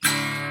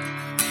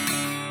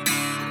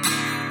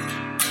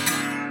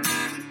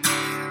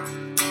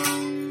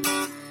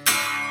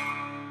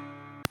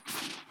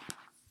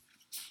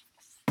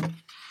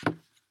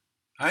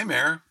Hi,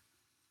 Mare.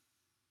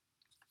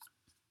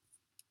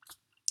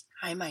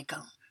 Hi,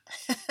 Michael.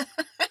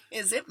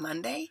 Is it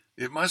Monday?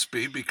 It must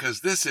be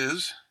because this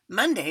is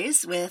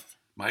Mondays with...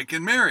 Mike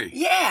and Mary.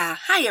 Yeah.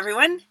 Hi,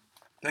 everyone.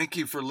 Thank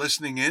you for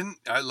listening in.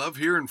 I love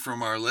hearing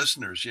from our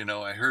listeners.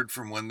 I heard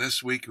from one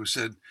this week who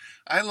said,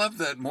 I love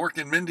that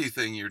Mork and Mindy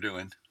thing you're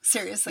doing.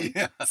 Seriously.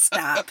 Yeah.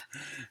 Stop.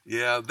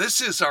 Yeah,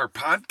 this is our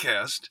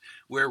podcast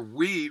where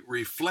we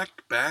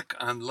reflect back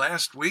on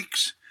last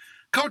week's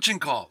coaching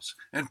calls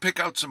and pick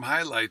out some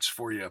highlights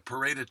for you.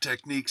 Parade of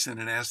techniques and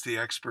an Ask the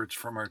Experts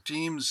from our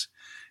teams.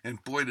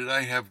 And boy, did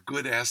I have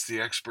good Ask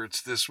the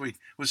Experts this week.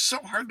 It was so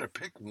hard to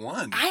pick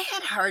one. I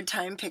had a hard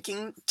time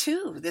picking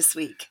two this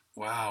week.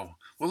 Wow.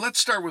 Well, let's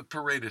start with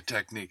Parade of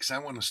techniques. I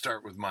want to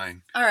start with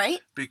mine. All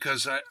right.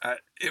 Because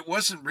it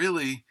wasn't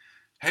really,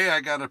 hey,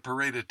 I got a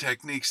parade of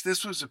techniques.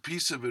 This was a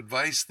piece of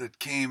advice that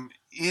came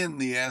in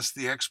the Ask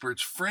the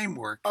Experts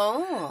framework.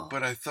 Oh.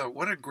 But I thought,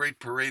 what a great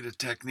parade of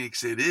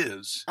techniques it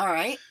is. All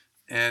right.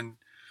 And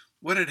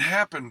what had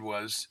happened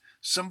was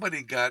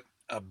somebody got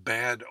a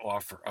bad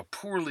offer, a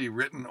poorly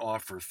written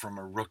offer from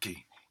a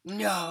rookie.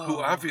 No. Who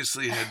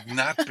obviously had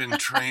not been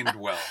trained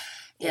well.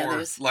 Yeah,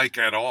 or like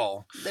at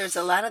all. There's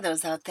a lot of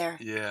those out there.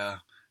 Yeah.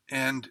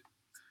 And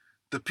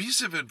the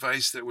piece of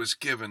advice that was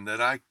given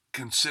that I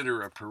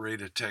consider a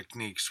parade of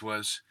techniques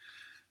was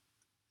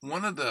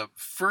one of the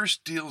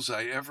first deals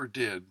I ever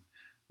did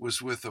was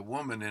with a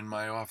woman in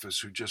my office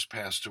who just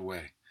passed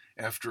away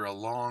after a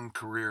long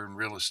career in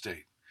real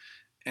estate.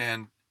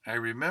 And I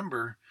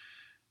remember,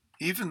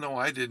 even though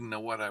I didn't know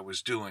what I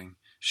was doing,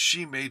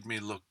 she made me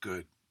look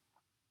good.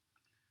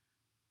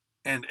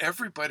 And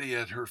everybody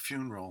at her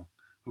funeral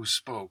who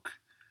spoke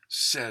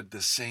said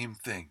the same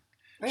thing.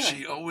 Really?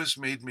 She always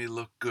made me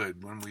look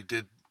good when we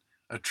did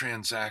a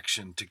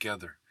transaction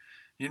together.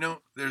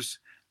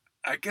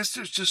 I guess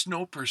there's just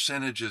no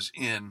percentages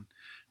in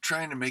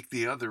trying to make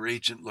the other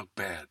agent look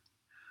bad.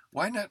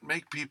 Why not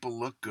make people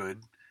look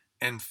good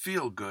and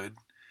feel good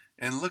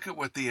and look at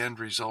what the end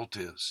result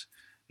is?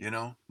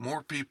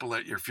 More people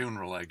at your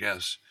funeral, I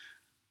guess.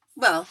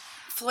 Well,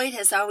 Floyd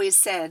has always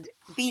said,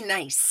 be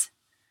nice.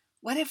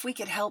 What if we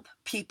could help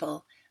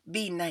people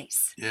be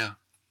nice? Yeah.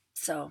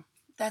 So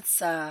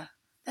that's a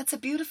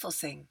beautiful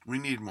thing. We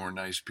need more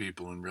nice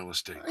people in real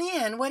estate.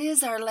 Yeah, and what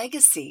is our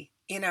legacy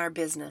in our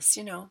business,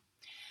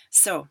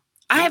 So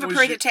I have a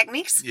parade of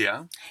techniques.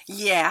 Yeah.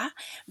 Yeah.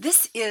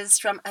 This is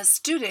from a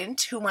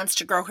student who wants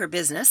to grow her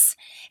business.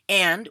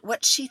 And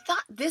what she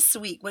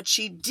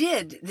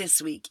did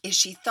this week is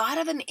she thought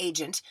of an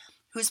agent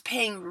who's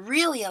paying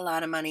really a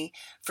lot of money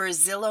for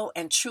Zillow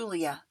and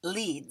Trulia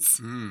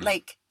leads,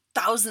 like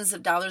thousands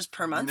of dollars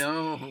per month.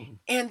 No.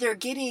 And they're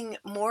getting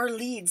more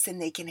leads than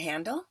they can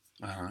handle.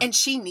 Uh-huh. And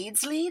she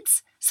needs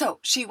leads. So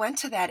she went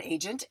to that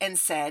agent and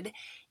said,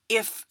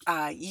 if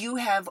you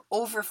have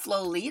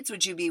overflow leads,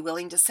 would you be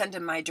willing to send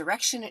them my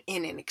direction?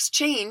 In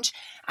exchange,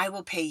 I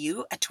will pay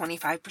you a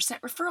 25%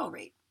 referral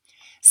rate.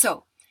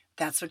 So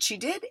that's what she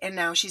did. And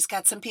now she's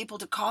got some people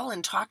to call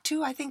and talk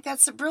to. I think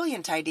that's a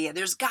brilliant idea.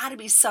 There's got to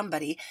be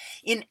somebody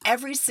in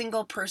every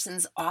single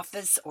person's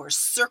office or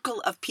circle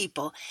of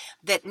people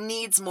that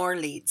needs more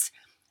leads,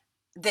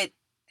 that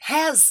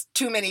has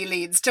too many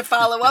leads to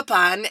follow up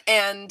on.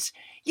 And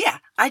yeah,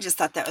 I just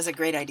thought that was a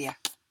great idea.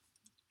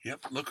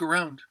 Yep. Look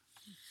around.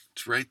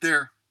 It's right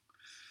there.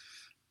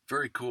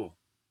 Very cool.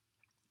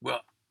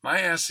 Well, my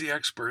Ask the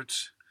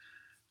Experts,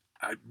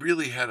 I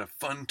really had a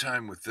fun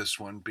time with this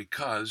one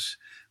because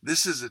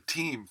this is a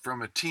team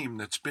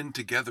that's been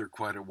together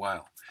quite a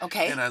while.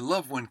 Okay. And I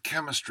love when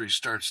chemistry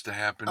starts to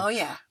happen. Oh,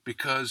 yeah.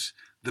 Because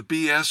the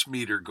BS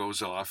meter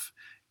goes off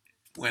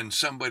when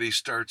somebody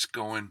starts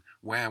going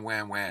wah,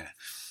 wah, wah.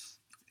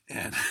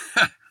 And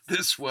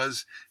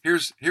here's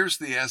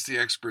the Ask the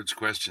Experts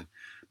question.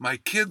 My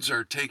kids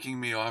are taking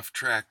me off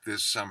track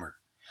this summer.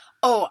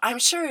 Oh, I'm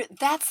sure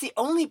that's the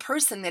only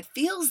person that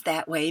feels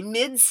that way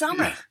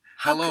midsummer. Yeah.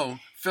 Hello,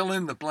 fill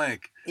in the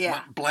blank.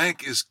 Yeah.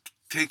 Blank is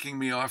taking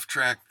me off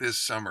track this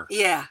summer.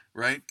 Yeah.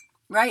 Right?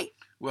 Right.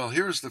 Well,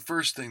 here's the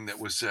first thing that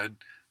was said.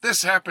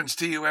 This happens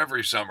to you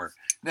every summer.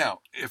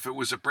 Now, if it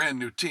was a brand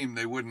new team,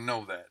 they wouldn't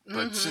know that.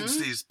 But since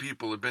these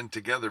people have been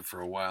together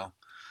for a while,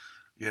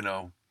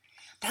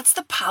 That's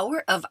the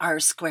power of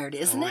R squared,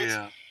 isn't it?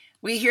 Yeah.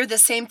 We hear the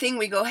same thing.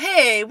 We go,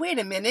 hey, wait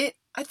a minute.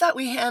 I thought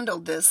we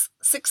handled this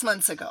 6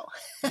 months ago.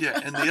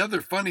 Yeah, and the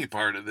other funny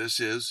part of this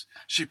is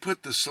she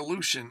put the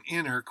solution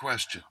in her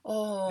question.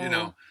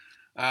 Oh.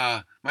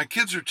 My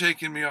kids are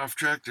taking me off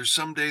track. There's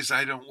some days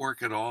I don't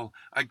work at all.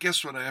 I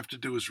guess what I have to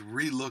do is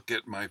relook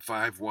at my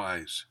 5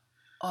 whys.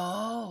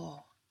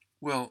 Oh.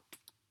 Well,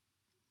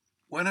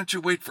 why don't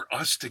you wait for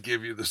us to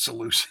give you the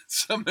solution,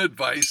 some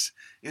advice,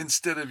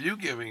 instead of you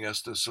giving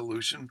us the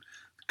solution?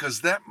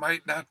 Because that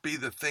might not be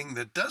the thing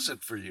that does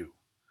it for you.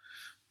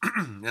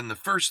 And the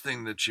first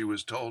thing that she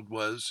was told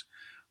was,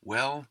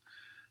 well,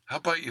 how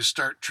about you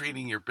start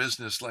treating your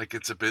business like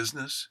it's a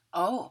business?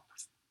 Oh,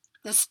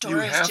 the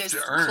store is just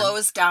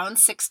closed down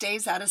 6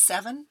 days out of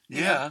 7?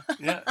 Yeah.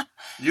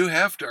 You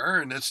have to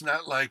earn. It's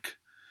not like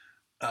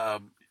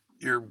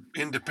you're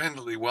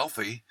independently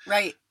wealthy,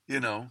 Right.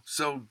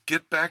 So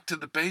get back to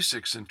the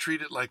basics and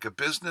treat it like a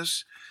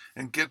business,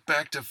 and get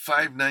back to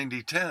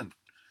 5-90-10,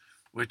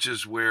 which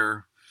is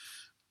where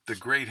the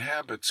great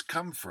habits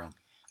come from.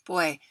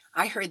 Boy,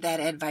 I heard that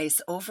advice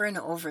over and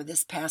over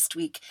this past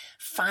week.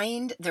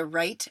 Find the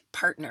right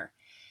partner.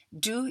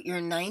 Do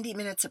your 90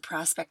 minutes of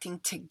prospecting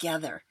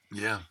together.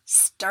 Yeah.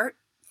 Start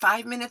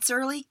 5 minutes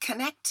early,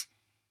 connect,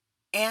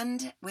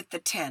 end with the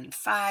 10.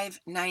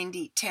 5,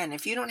 90, 10.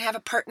 If you don't have a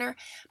partner,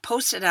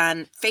 post it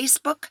on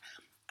Facebook.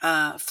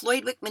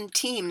 Floyd Wickman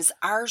Teams,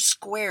 R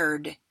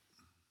Squared.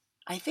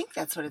 I think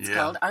that's what it's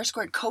called. R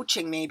Squared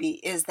Coaching, maybe,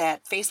 is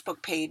that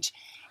Facebook page.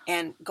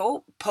 And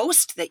go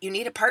post that you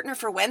need a partner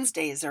for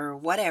Wednesdays or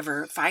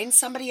whatever. Find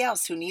somebody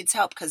else who needs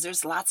help, because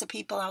there's lots of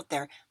people out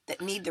there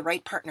that need the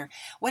right partner.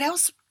 What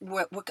else?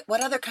 What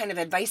other kind of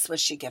advice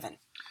was she given?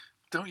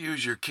 Don't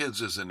use your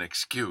kids as an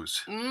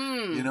excuse.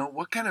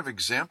 What kind of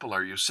example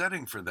are you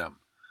setting for them?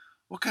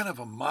 What kind of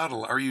a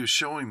model are you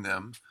showing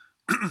them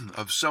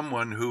of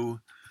someone who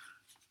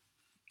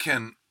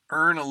can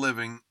earn a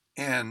living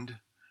and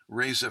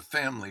raise a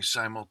family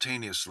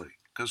simultaneously?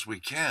 Because we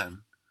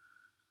can.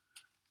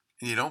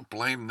 And you don't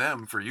blame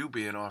them for you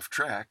being off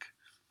track.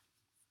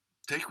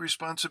 Take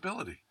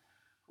responsibility.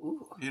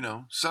 Ooh.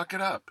 Suck it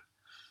up.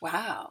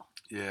 Wow.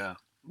 Yeah.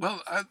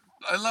 Well,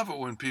 I love it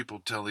when people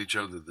tell each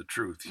other the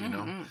truth,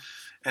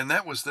 And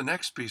that was the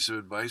next piece of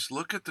advice.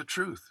 Look at the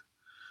truth.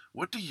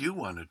 What do you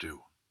want to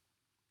do?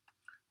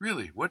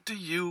 Really, what do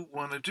you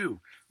want to do?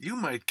 You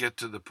might get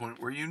to the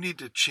point where you need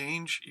to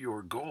change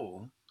your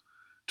goal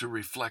to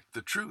reflect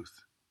the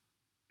truth.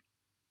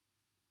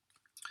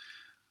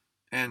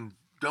 And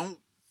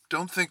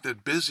don't think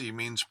that busy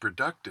means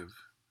productive.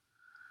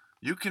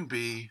 You can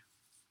be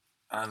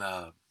on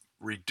a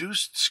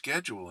reduced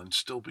schedule and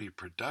still be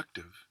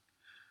productive.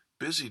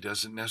 Busy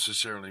doesn't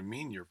necessarily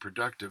mean you're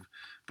productive.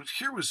 But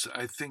here was,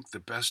 I think,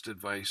 the best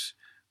advice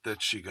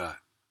that she got,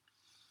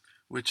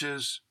 which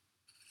is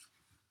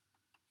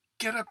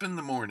get up in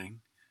the morning,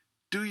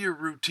 do your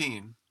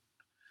routine,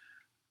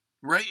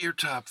 write your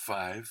top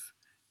 5,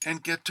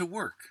 and get to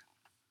work.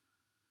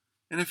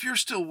 And if you're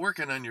still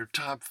working on your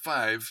top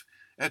 5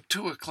 at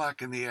 2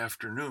 o'clock in the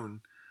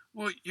afternoon,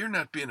 well, you're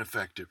not being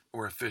effective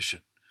or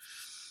efficient.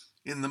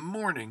 In the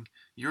morning,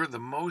 you're the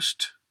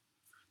most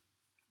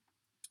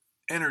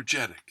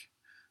energetic,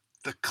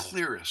 the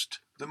clearest,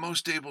 the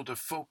most able to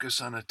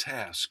focus on a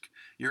task.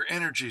 Your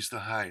energy's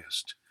the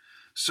highest.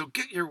 So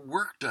get your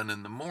work done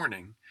in the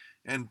morning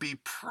and be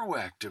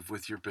proactive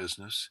with your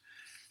business,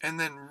 and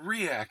then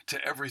react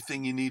to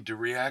everything you need to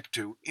react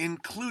to,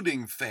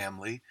 including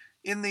family,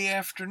 in the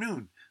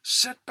afternoon.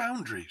 Set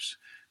boundaries.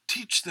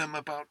 Teach them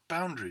about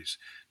boundaries.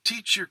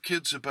 Teach your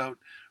kids about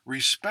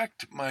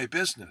respect my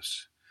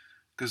business,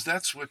 because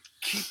that's what's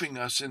keeping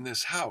us in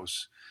this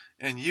house,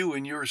 and you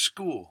in your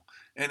school,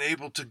 and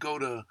able to go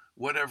to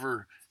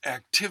whatever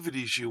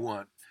activities you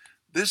want.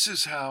 This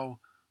is how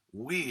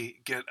we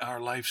get our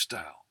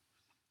lifestyle.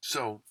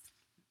 So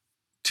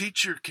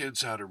teach your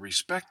kids how to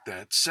respect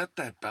that, set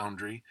that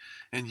boundary,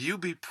 and you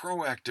be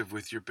proactive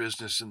with your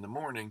business in the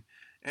morning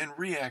and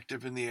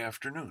reactive in the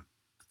afternoon.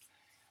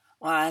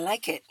 Well, I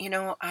like it.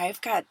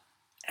 I've got,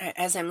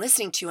 as I'm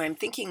listening to you, I'm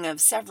thinking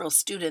of several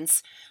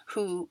students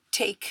who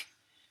take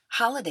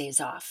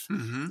holidays off,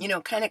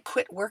 kind of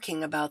quit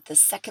working about the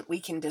second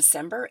week in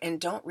December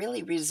and don't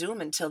really resume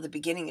until the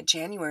beginning of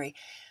January.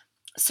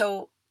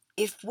 So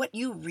if what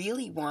you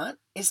really want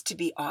is to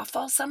be off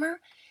all summer,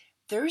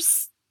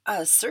 there's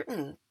a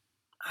certain,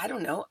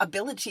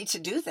 ability to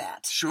do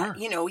that. Sure.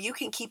 You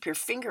can keep your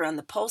finger on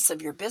the pulse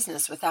of your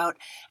business without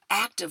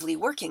actively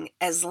working,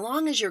 as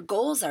long as your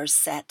goals are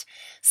set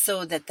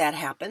so that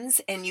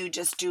happens, and you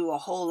just do a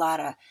whole lot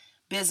of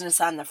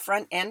business on the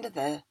front end of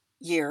the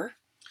year.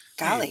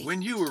 Golly. Hey,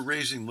 when you were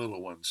raising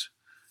little ones,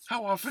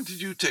 how often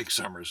did you take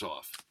summers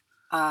off?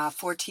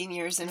 14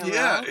 years in a row.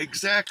 Yeah,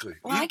 exactly.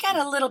 Well, I got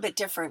a little bit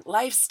different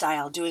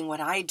lifestyle doing what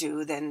I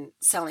do than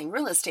selling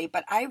real estate,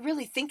 but I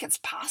really think it's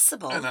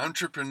possible. An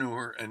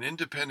entrepreneur, an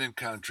independent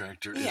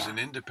contractor is an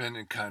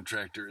independent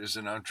contractor, is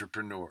an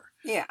entrepreneur.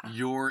 Yeah.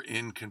 You're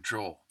in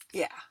control.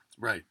 Yeah.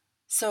 Right.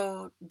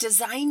 So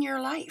design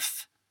your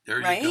life. There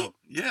right? you go.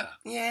 Yeah.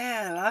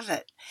 Yeah, I love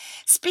it.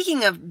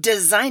 Speaking of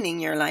designing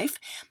your life,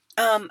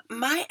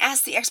 my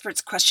Ask the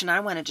Experts question I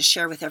wanted to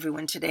share with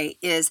everyone today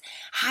is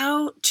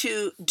how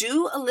to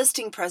do a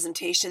listing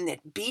presentation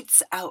that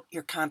beats out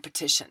your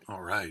competition.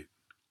 All right.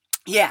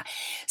 Yeah.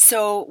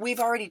 So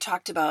we've already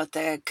talked about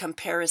the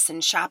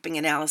comparison shopping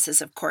analysis,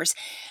 of course,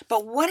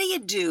 but what do you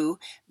do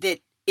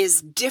that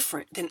is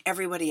different than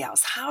everybody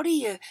else? How do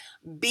you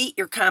beat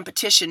your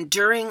competition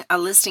during a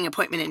listing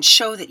appointment and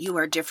show that you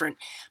are different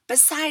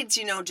besides,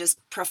 just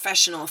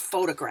professional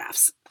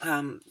photographs?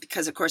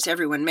 because, of course,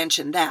 everyone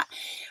mentioned that.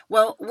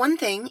 Well, one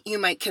thing you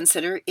might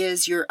consider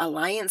is your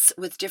alliance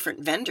with different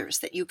vendors,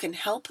 that you can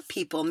help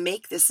people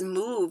make this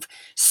move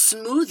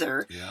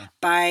smoother Yeah.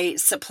 by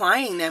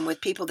supplying them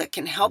with people that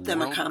can help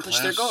them accomplish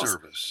their World-class goals.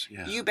 service.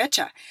 Yeah. You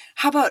betcha.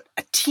 How about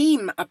a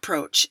team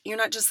approach? You're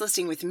not just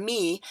listening with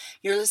me,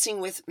 you're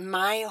listening with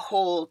my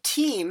whole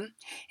team,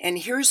 and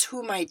here's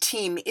who my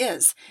team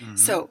is. Mhm.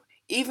 So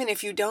even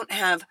if you don't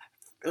have,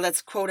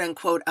 let's quote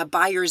unquote, a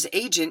buyer's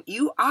agent,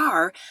 you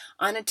are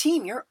on a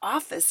team. Your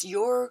office,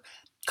 your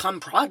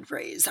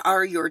compadres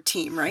are your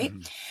team, right?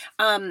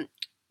 Mhm.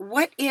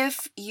 What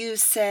if you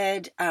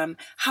said,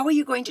 how are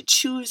you going to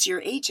choose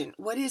your agent?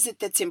 What is it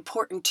that's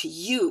important to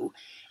you?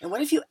 And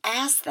what if you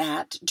ask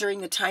that during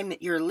the time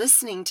that you're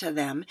listening to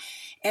them,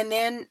 and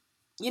then,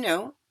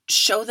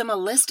 show them a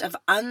list of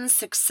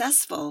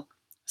unsuccessful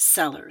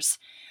sellers?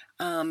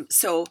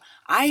 So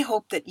I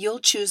hope that you'll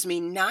choose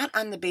me not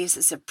on the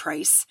basis of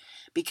price,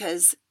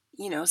 because,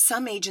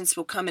 some agents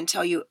will come and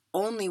tell you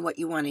only what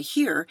you want to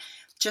hear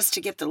just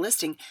to get the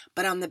listing,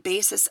 but on the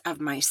basis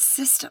of my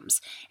systems.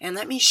 And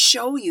let me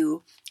show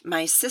you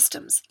my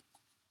systems.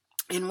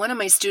 And one of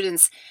my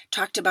students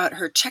talked about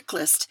her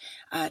checklist,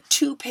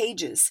 2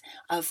 pages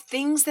of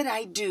things that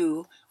I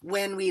do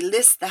when we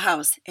list the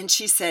house. And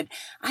she said,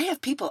 I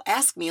have people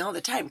ask me all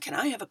the time, can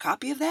I have a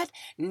copy of that?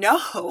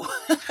 No,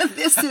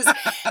 this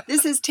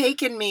has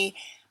taken me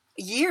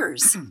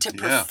years to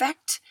Yeah.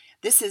 perfect.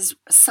 This is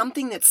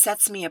something that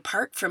sets me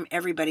apart from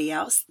everybody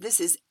else.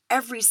 This is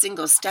every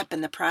single step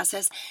in the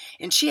process.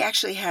 And she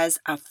actually has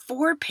a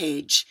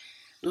 4-page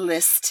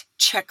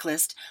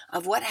checklist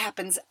of what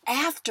happens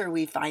after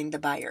we find the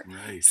buyer.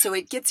 Right. So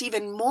it gets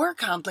even more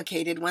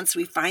complicated once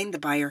we find the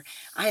buyer.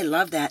 I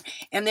love that.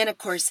 And then, of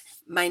course,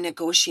 my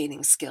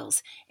negotiating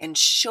skills and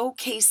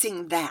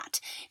showcasing that.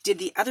 Did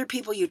the other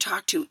people you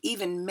talked to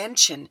even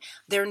mention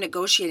their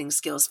negotiating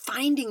skills?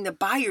 Finding the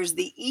buyers,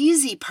 the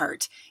easy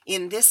part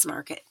in this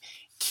market.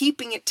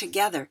 Keeping it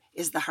together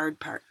is the hard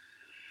part.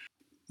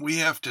 We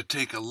have to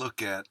take a look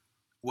at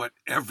what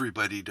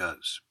everybody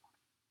does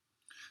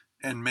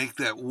and make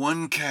that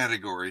one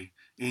category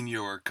in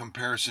your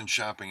comparison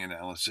shopping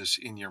analysis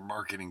in your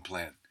marketing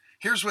plan.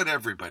 Here's what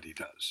everybody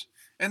does.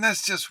 And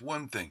that's just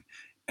one thing.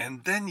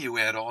 And then you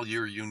add all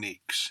your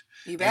uniques.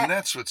 You bet. And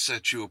that's what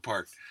sets you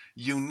apart.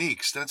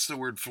 Uniques, that's the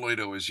word Floyd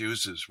always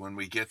uses when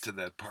we get to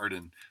that part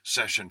in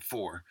session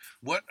 4.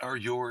 What are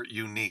your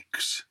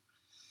uniques?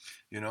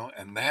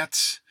 And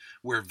that's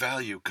where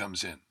value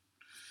comes in.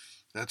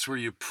 That's where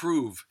you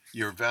prove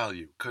your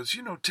value, because,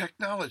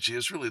 technology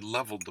has really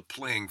leveled the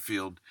playing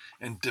field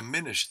and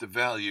diminished the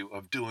value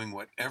of doing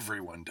what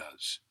everyone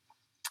does.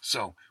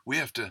 So we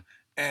have to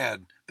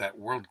add that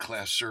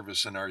world-class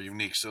service in our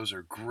uniques. Those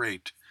are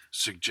great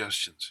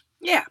suggestions.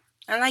 Yeah,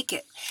 I like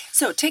it.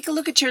 So take a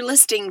look at your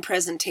listing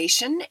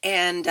presentation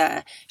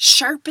and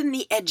sharpen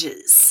the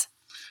edges.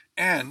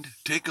 And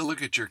take a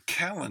look at your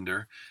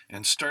calendar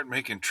and start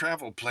making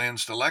travel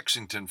plans to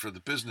Lexington for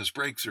the Business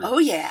Breakthrough. Oh,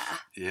 yeah.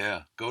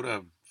 Yeah, go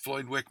to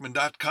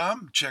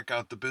floydwickman.com, check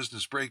out the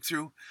Business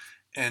Breakthrough,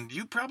 and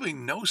you probably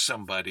know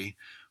somebody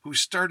who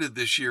started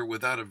this year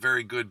without a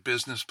very good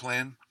business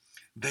plan.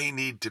 They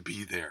need to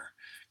be there,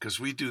 because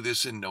we do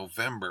this in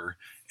November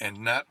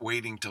and not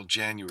waiting till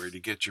January to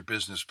get your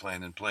business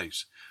plan in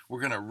place. We're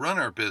going to run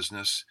our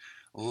business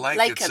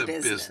like it's a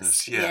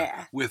business.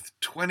 Yeah. With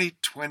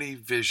 2020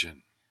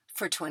 vision.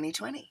 For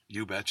 2020.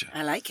 You betcha.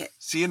 I like it.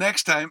 See you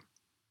next time.